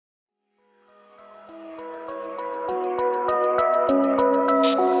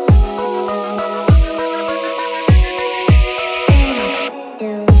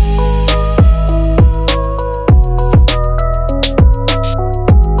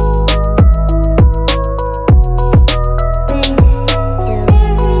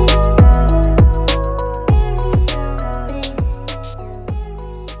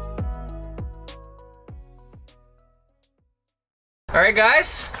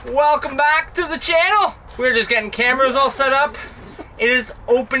Welcome back to the channel. We're just getting cameras all set up. It is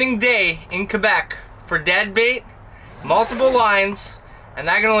opening day in Quebec for dead bait, multiple lines, and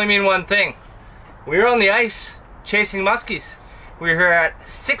that can only mean one thing. We're on the ice chasing muskies. We're here at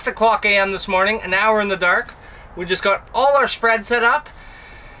 6 o'clock a.m. this morning, an hour in the dark. We just got all our spread set up.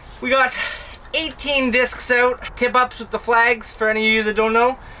 We got 18 discs out, tip ups with the flags for any of you that don't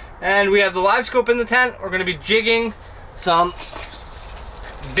know. And we have the live scope in the tent. We're gonna be jigging some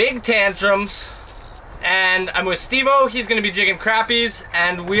big tantrums. And I'm with Steve-O, he's gonna be jigging crappies.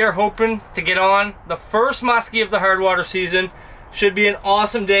 And we are hoping to get on the first muskie of the hard water season. Should be an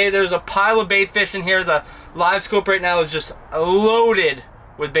awesome day. There's a pile of bait fish in here. The live scope right now is just loaded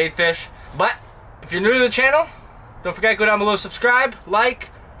with bait fish. But if you're new to the channel, don't forget, go down below, subscribe,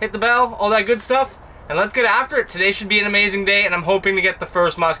 like, hit the bell, all that good stuff, and let's get after it. Today should be an amazing day, and I'm hoping to get the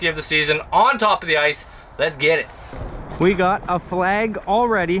first muskie of the season on top of the ice. Let's get it. We got a flag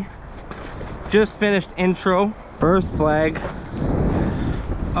already. Just finished intro. First flag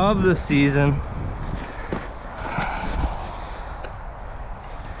of the season.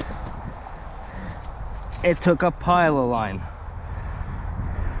 It took a pile of line.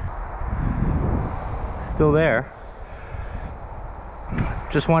 Still there.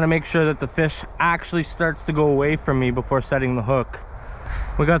 Just want to make sure that the fish actually starts to go away from me before setting the hook.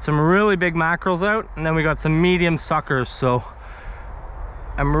 We got some really big mackerels out, and then we got some medium suckers, so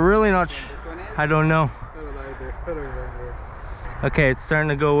I'm really not sure. I don't know. I don't either. I don't remember. Okay, it's starting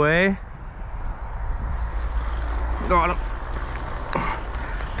to go away. Got him.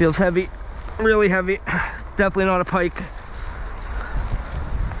 Feels heavy, really heavy. It's definitely not a pike.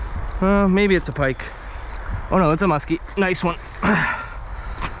 Maybe it's a pike. Oh no, it's a muskie. Nice one.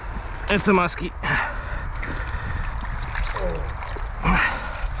 It's a muskie.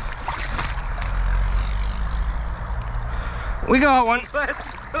 We got one. Let's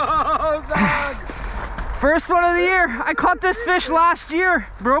go, dog. First one of the year. I caught this fish last year.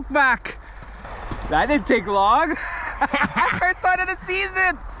 Broke back. That didn't take long. First one of the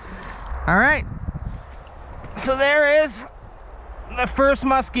season. All right. So there is the first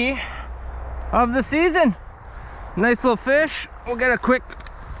muskie of the season. Nice little fish. We'll get a quick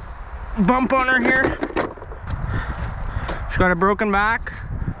bump on her here. She's got a broken back.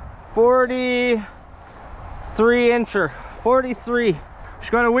 43 incher. 43. She's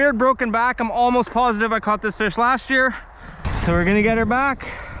got a weird broken back. I'm almost positive I caught this fish last year. So we're gonna get her back.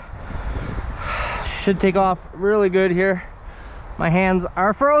 She should take off really good here. My hands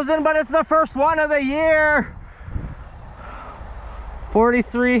are frozen, but it's the first one of the year.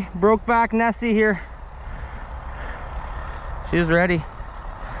 43, broke back Nessie here. She's ready.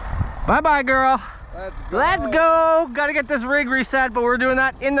 Bye-bye, girl. Let's go. Let's go. Gotta get this rig reset, but we're doing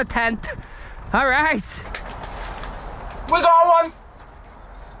that in the tent. All right. We got one.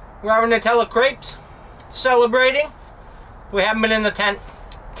 We're having Nutella crepes, celebrating. We haven't been in the tent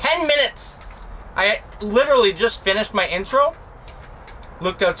 10 minutes. I literally just finished my intro,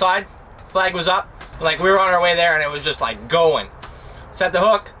 looked outside, flag was up, like we were on our way there, and it was just like going. Set the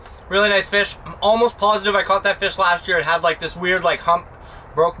hook, really nice fish. I'm almost positive I caught that fish last year. It had like this weird like hump,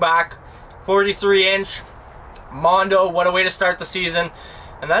 broke back, 43 inch, Mondo. What a way to start the season.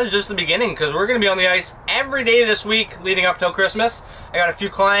 And that is just the beginning, because we're going to be on the ice every day this week leading up till Christmas. I got a few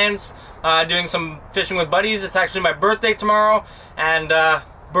clients doing some fishing with buddies. It's actually my birthday tomorrow, and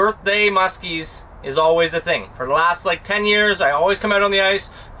birthday muskies is always a thing. For the last like 10 years, I always come out on the ice,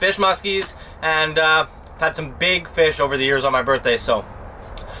 fish muskies, and I've had some big fish over the years on my birthday, so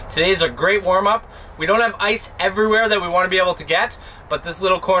today's a great warm-up. We don't have ice everywhere that we want to be able to get, but this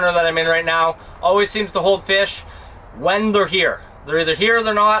little corner that I'm in right now always seems to hold fish when they're here. They're either here or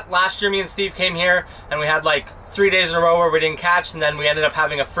they're not. Last year me and Steve came here and we had like 3 days in a row where we didn't catch, and then we ended up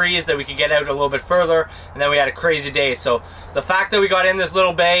having a freeze that we could get out a little bit further, and then we had a crazy day. So the fact that we got in this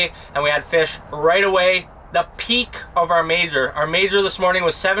little bay and we had fish right away, the peak of our major. Our major this morning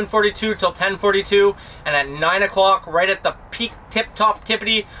was 7:42 till 10:42, and at 9 o'clock, right at the peak tip-top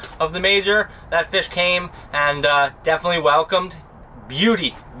tippity of the major, that fish came and definitely welcomed.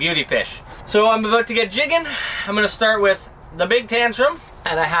 Beauty fish. So I'm about to get jigging. I'm gonna start with the big tantrum,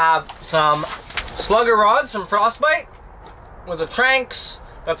 and I have some slugger rods from Frostbite with a Tranks,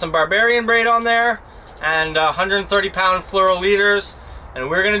 got some Barbarian braid on there, and 130-pound fluoro leaders, and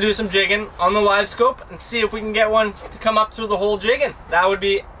we're gonna do some jigging on the live scope and see if we can get one to come up through the whole jigging. That would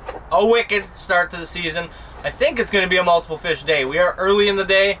be a wicked start to the season. I think it's gonna be a multiple fish day. We are early in the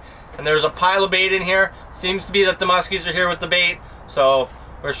day, and there's a pile of bait in here. Seems to be that the muskies are here with the bait, so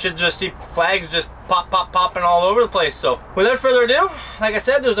or should just see flags just popping all over the place. So without further ado, like I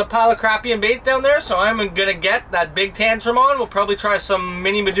said, there's a pile of crappie and bait down there, so I'm gonna get that big tantrum on. We'll probably try some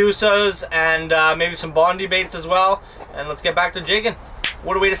mini Medusas and maybe some Bondi baits as well, and let's get back to jigging.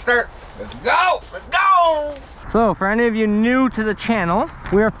 What a way to start. Let's go! Let's go! So for any of you new to the channel,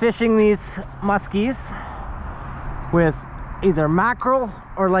 we are fishing these muskies with either mackerel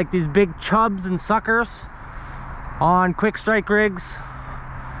or like these big chubs and suckers on quick strike rigs.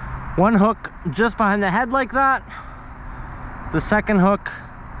 One hook just behind the head like that. The second hook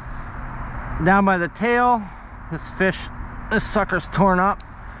down by the tail. This sucker's torn up.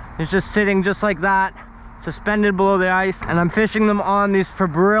 It's just sitting just like that, suspended below the ice. And I'm fishing them on these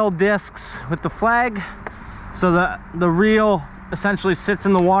Febril discs with the flag. So the reel essentially sits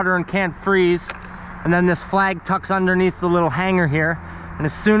in the water and can't freeze. And then this flag tucks underneath the little hanger here. And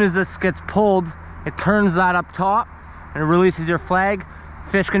as soon as this gets pulled, it turns that up top and it releases your flag.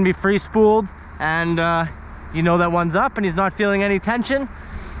 Fish can be free spooled, and you know that one's up and he's not feeling any tension.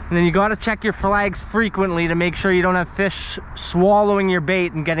 And then you got to check your flags frequently to make sure you don't have fish swallowing your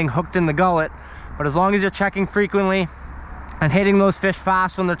bait and getting hooked in the gullet. But as long as you're checking frequently and hitting those fish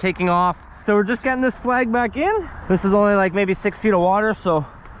fast when they're taking off. So we're just getting this flag back in. This is only like maybe 6 feet of water, so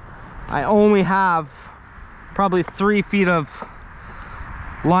I only have probably 3 feet of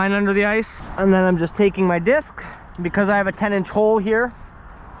line under the ice. And then I'm just taking my disc. Because I have a 10-inch hole here,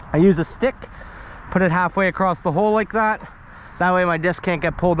 I use a stick, put it halfway across the hole like that. That way my disc can't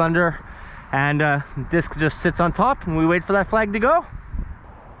get pulled under, and disc just sits on top, and we wait for that flag to go.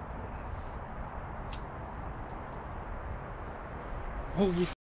 Holy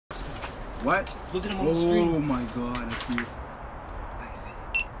what? Look at him on the screen. Oh my god, I see it. I see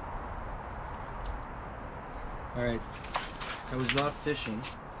it. Alright, I was not fishing,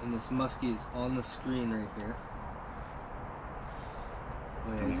 and this musky is on the screen right here.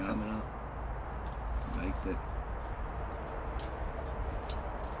 It's coming up. He likes it.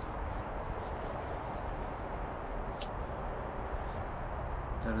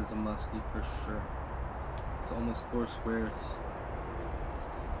 That is a musky for sure. It's almost 4 squares.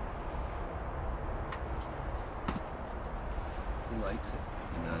 He likes it.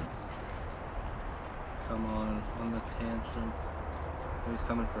 He does. Come on the tantrum. Oh, he's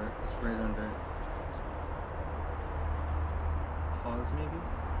coming for it. It's right under it. Pause maybe?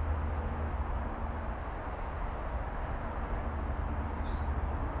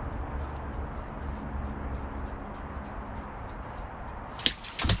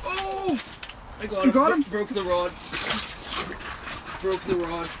 Oh! I got You got him? Broke the rod. Broke the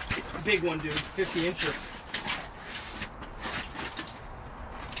rod. Big one, dude. 50-incher.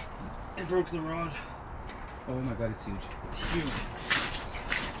 I broke the rod. Oh my god, it's huge. It's huge.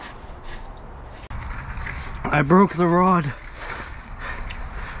 I broke the rod.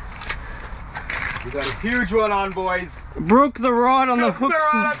 We got a huge one on, boys. Broke the rod on the hook.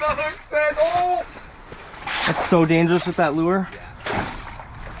 They're on the hook set. Oh! That's so dangerous with that lure.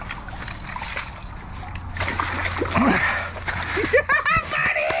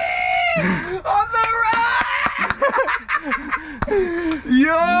 Yeah. On the rod!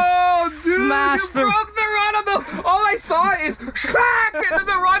 Yo, dude! Smashed you broke the rod on the. All I saw is crack, and then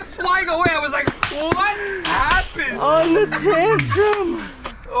the rod flying away. I was like, what happened? On the tantrum.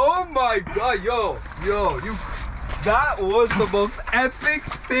 Oh my god, yo, you. That was the most epic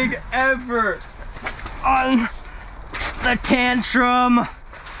thing ever. On the tantrum.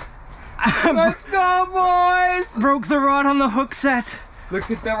 Let's go, boys! Broke the rod on the hook set.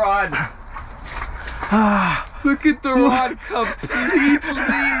 Look at the rod. Look at the rod completely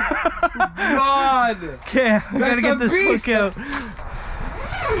gone. Okay, I gotta get this beast. hook out.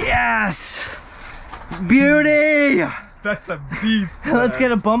 Yes! Beauty! That's a beast. Let's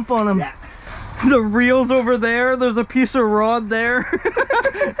get a bump on him. Yeah. The reel's over there. There's a piece of rod there.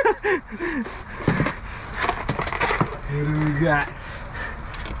 What do we got?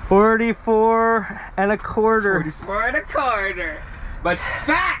 44 and a quarter. 44 and a quarter. But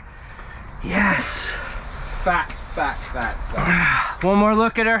fat! Yes. Fat. One more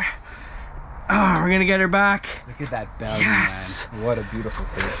look at her. Oh, we're gonna get her back. Look at that belly, Yes. man. What a beautiful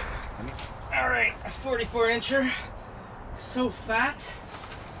fish. All right, a 44-incher. So fat.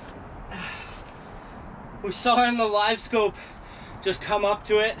 We saw her in the live scope. Just come up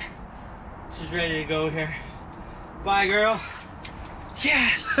to it. She's ready to go here. Bye, girl.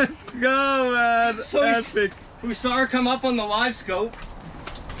 Yes. Let's go, man. So epic. we saw her come up on the live scope,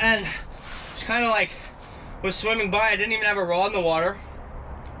 and she kind of like was swimming by. I didn't even have a rod in the water,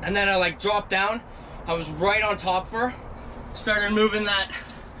 and then I like dropped down. I was right on top of her. Started moving that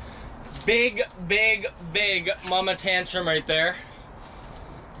big mama tantrum right there.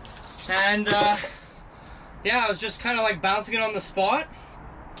 And yeah, I was just kind of like bouncing it on the spot.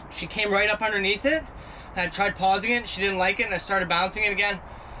 She came right up underneath it. And I tried pausing it, she didn't like it, and I started bouncing it again.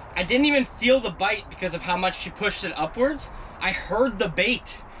 I didn't even feel the bite because of how much she pushed it upwards. I heard the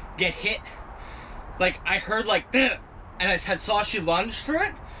bait get hit. Like, I heard like, "Duh," and I saw she lunged for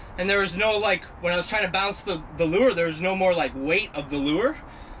it, and there was no like, when I was trying to bounce the lure, there was no more like weight of the lure.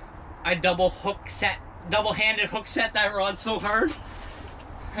 I double-handed hook set that rod so hard,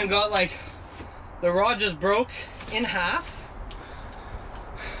 and got like, the rod just broke in half.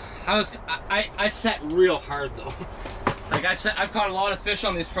 I set real hard though. Like I've caught a lot of fish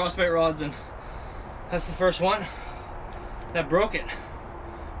on these frostbite rods, and that's the first one that broke it.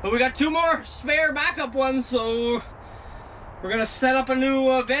 But we got 2 more spare backup ones, so we're gonna set up a new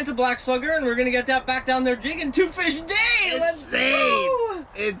Vanta Black Slugger, and we're gonna get that back down there jigging 2 fish a day. Let's go!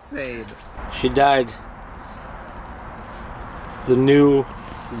 Insane. She died. It's the new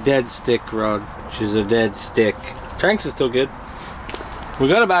dead stick rod. She's a dead stick. Tranks is still good. We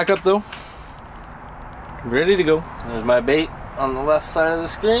got a backup though. Ready to go. There's my bait on the left side of the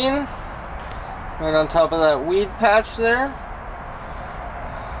screen. Right on top of that weed patch there.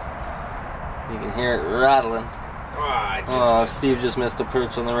 You can hear it rattling. Oh, Steve just missed a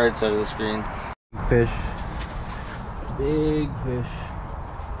perch on the right side of the screen. Fish. Big fish.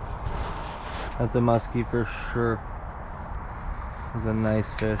 That's a musky for sure. That's a nice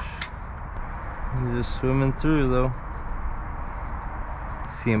fish. He's just swimming through though.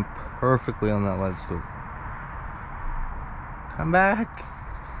 See him perfectly on that live scope. Come back.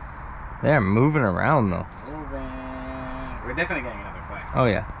 They're moving around though. Moving. We're definitely getting another fly. Oh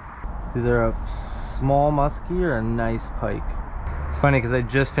yeah. It's either a small musky or a nice pike. It's funny because I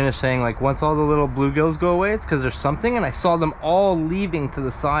just finished saying like once all the little bluegills go away, it's because there's something, and I saw them all leaving to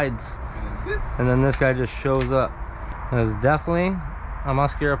the sides. And then this guy just shows up. It was definitely a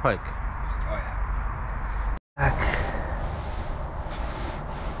musky or a pike. Oh yeah. Back.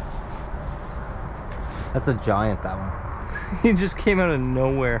 That's a giant, that one. He just came out of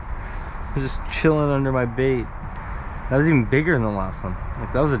nowhere. He was just chilling under my bait. That was even bigger than the last one.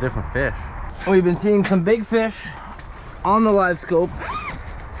 Like, that was a different fish. We've been seeing some big fish on the live scope.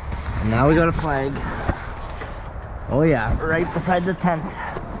 And now we got a flag. Oh yeah, right beside the tent.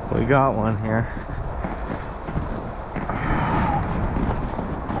 We got one here.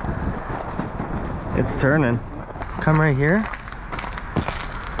 It's turning. Come right here.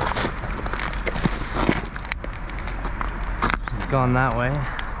 Gone that way.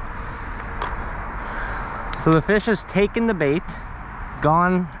 So the fish has taken the bait,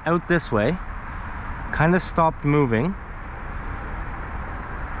 gone out this way, kind of stopped moving.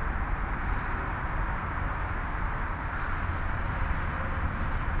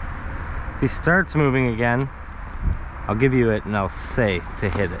 If he starts moving again, I'll give you it and I'll say to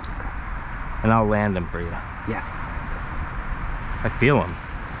hit it, and I'll land him for you. Yeah. I feel him.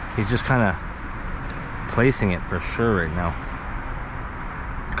 He's just kind of placing it for sure right now.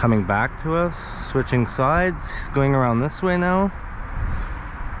 Coming back to us, switching sides. He's going around this way now.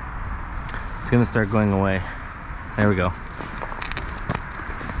 He's gonna start going away. There we go.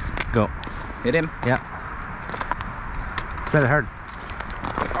 Go. Hit him? Yeah. Set it hard.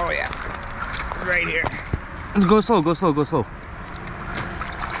 Oh yeah. Right here. Go slow, go slow, go slow.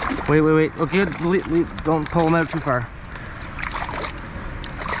 Wait, wait, wait. Okay, don't pull him out too far.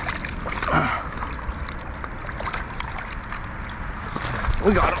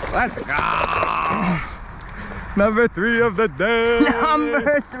 We got him. Let's go. Number 3 of the day.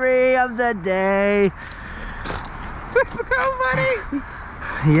 Number 3 of the day. Let's go, buddy.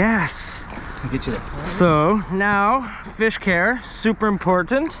 Yes. I'll get you there. So now, fish care, super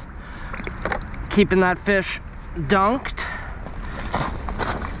important. Keeping that fish dunked.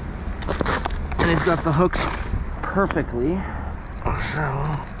 And he's got the hooks perfectly. So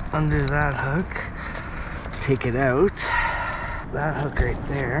undo that hook, take it out. That hook right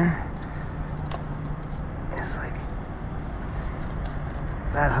there is like,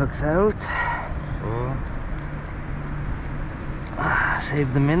 that hook's out.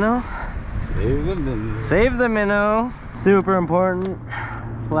 Save the minnow. Save the minnow. Save the minnow. Super important.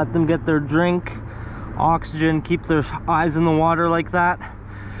 Let them get their drink, oxygen, keep their eyes in the water like that.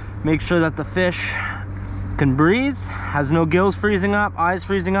 Make sure that the fish can breathe, has no gills freezing up, eyes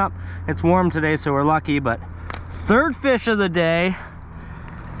freezing up. It's warm today, so we're lucky, but 3rd fish of the day.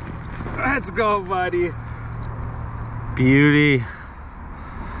 Let's go, buddy. Beauty.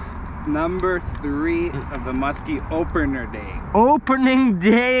 Number 3 of the musky opener day. Opening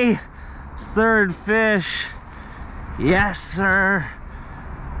day. 3rd fish. Yes, sir.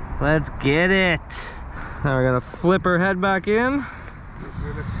 Let's get it. Now we gotta flip her head back in.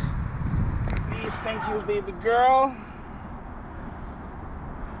 Thank you, baby girl.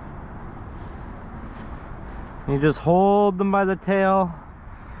 You just hold them by the tail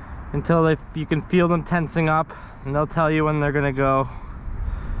until you can feel them tensing up, and they'll tell you when they're gonna go.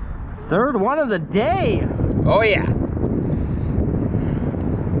 Third one of the day. Oh yeah.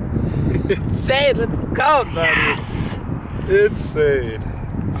 Insane, let's go, buddy. Yes. Insane.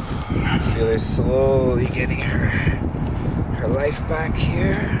 I feel her slowly getting her life back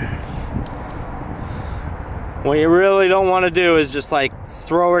here. What you really don't want to do is just like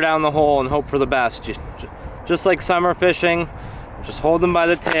throw her down the hole and hope for the best. Just like summer fishing, just hold them by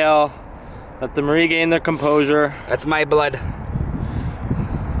the tail, let them regain their composure. That's my blood.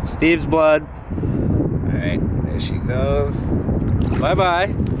 Steve's blood. Alright, there she goes.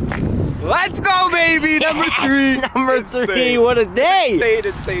 Bye-bye. Let's go, baby! Number three! Number three, what a day!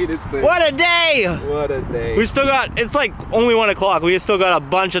 Insane. What a day! What a day. We still got, it's like only 1 o'clock. We still got a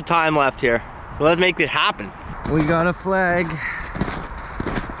bunch of time left here. So let's make it happen. We got a flag.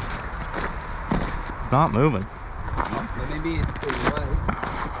 It's not moving. Maybe it's the light.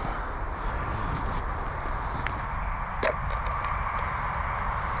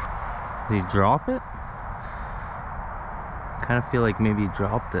 Did he drop it? Kind of feel like maybe he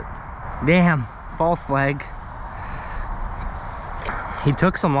dropped it. Damn, false flag. He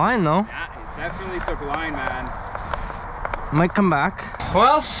took some line though. Yeah, he definitely took line, man. Might come back.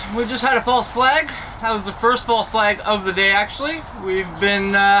 Well, we just had a false flag. That was the first false flag of the day, actually. We've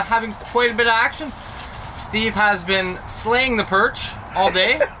been having quite a bit of action. Steve has been slaying the perch all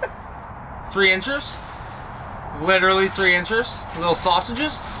day. 3 inches. Literally 3 inches. Little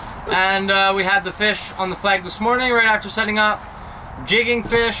sausages. And we had the fish on the flag this morning right after setting up. Jigging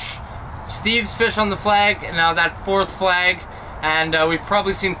fish. Steve's fish on the flag. And now that 4th flag. And we've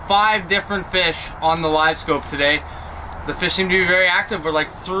probably seen 5 different fish on the live scope today. The fish seem to be very active. We're like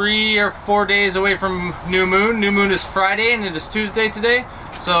 3 or 4 days away from new moon. New moon is Friday and it is Tuesday today.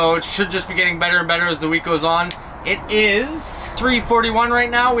 So it should just be getting better and better as the week goes on. It is 3:41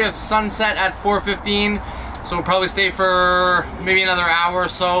 right now. We have sunset at 4:15. So we'll probably stay for maybe another hour or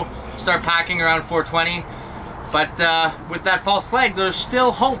so. Start packing around 4:20. But with that false flag, there's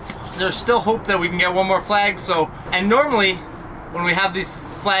still hope. There's still hope that we can get one more flag. So, and normally when we have these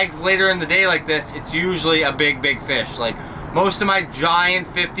flags later in the day like this, it's usually a big fish. Like most of my giant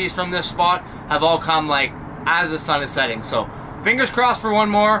 50s from this spot have all come like as the sun is setting. So fingers crossed for one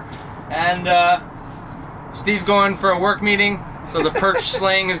more. And Steve's going for a work meeting, so the perch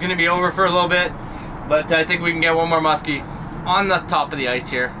slaying is going to be over for a little bit. But I think we can get one more muskie on the top of the ice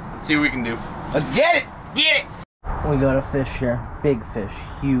here. Let's see what we can do. Let's get it! Get it! We got a fish here. Big fish.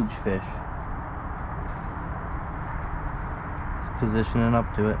 Huge fish. It's positioning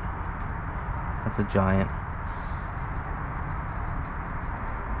up to it. That's a giant.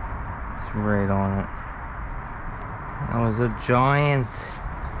 It's right on it. That was a giant.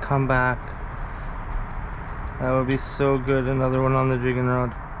 Come back. That would be so good. Another one on the jigging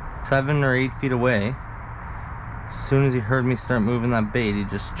rod. 7 or 8 feet away. As soon as he heard me start moving that bait, he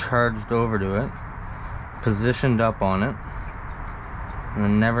just charged over to it, positioned up on it, and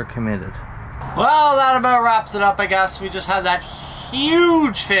then never committed. Well, that about wraps it up, I guess. We just had that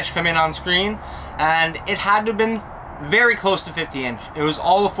huge fish come in on screen, and it had to have been very close to 50 inch. It was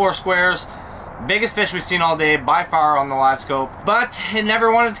all of 4 squares. Biggest fish we've seen all day by far on the live scope, but it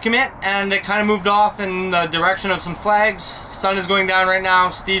never wanted to commit and it kind of moved off in the direction of some flags. Sun is going down right now.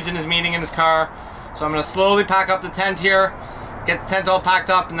 Steve's in his meeting in his car, so I'm going to slowly pack up the tent here, get the tent all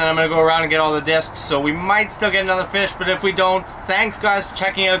packed up, and then I'm going to go around and get all the discs. So we might still get another fish, but if we don't, thanks guys for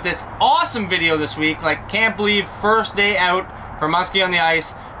checking out this awesome video this week. Like, can't believe first day out for Musky on the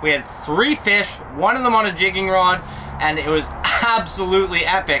ice. We had 3 fish, one of them on a jigging rod, and it was absolutely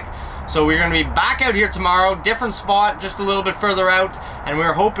epic. So we're going to be back out here tomorrow, different spot, just a little bit further out, and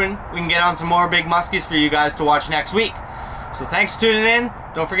we're hoping we can get on some more big muskies for you guys to watch next week. So thanks for tuning in.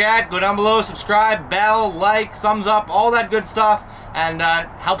 Don't forget, go down below, subscribe, bell, like, thumbs up, all that good stuff, and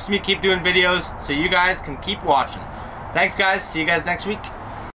helps me keep doing videos so you guys can keep watching. Thanks guys, see you guys next week.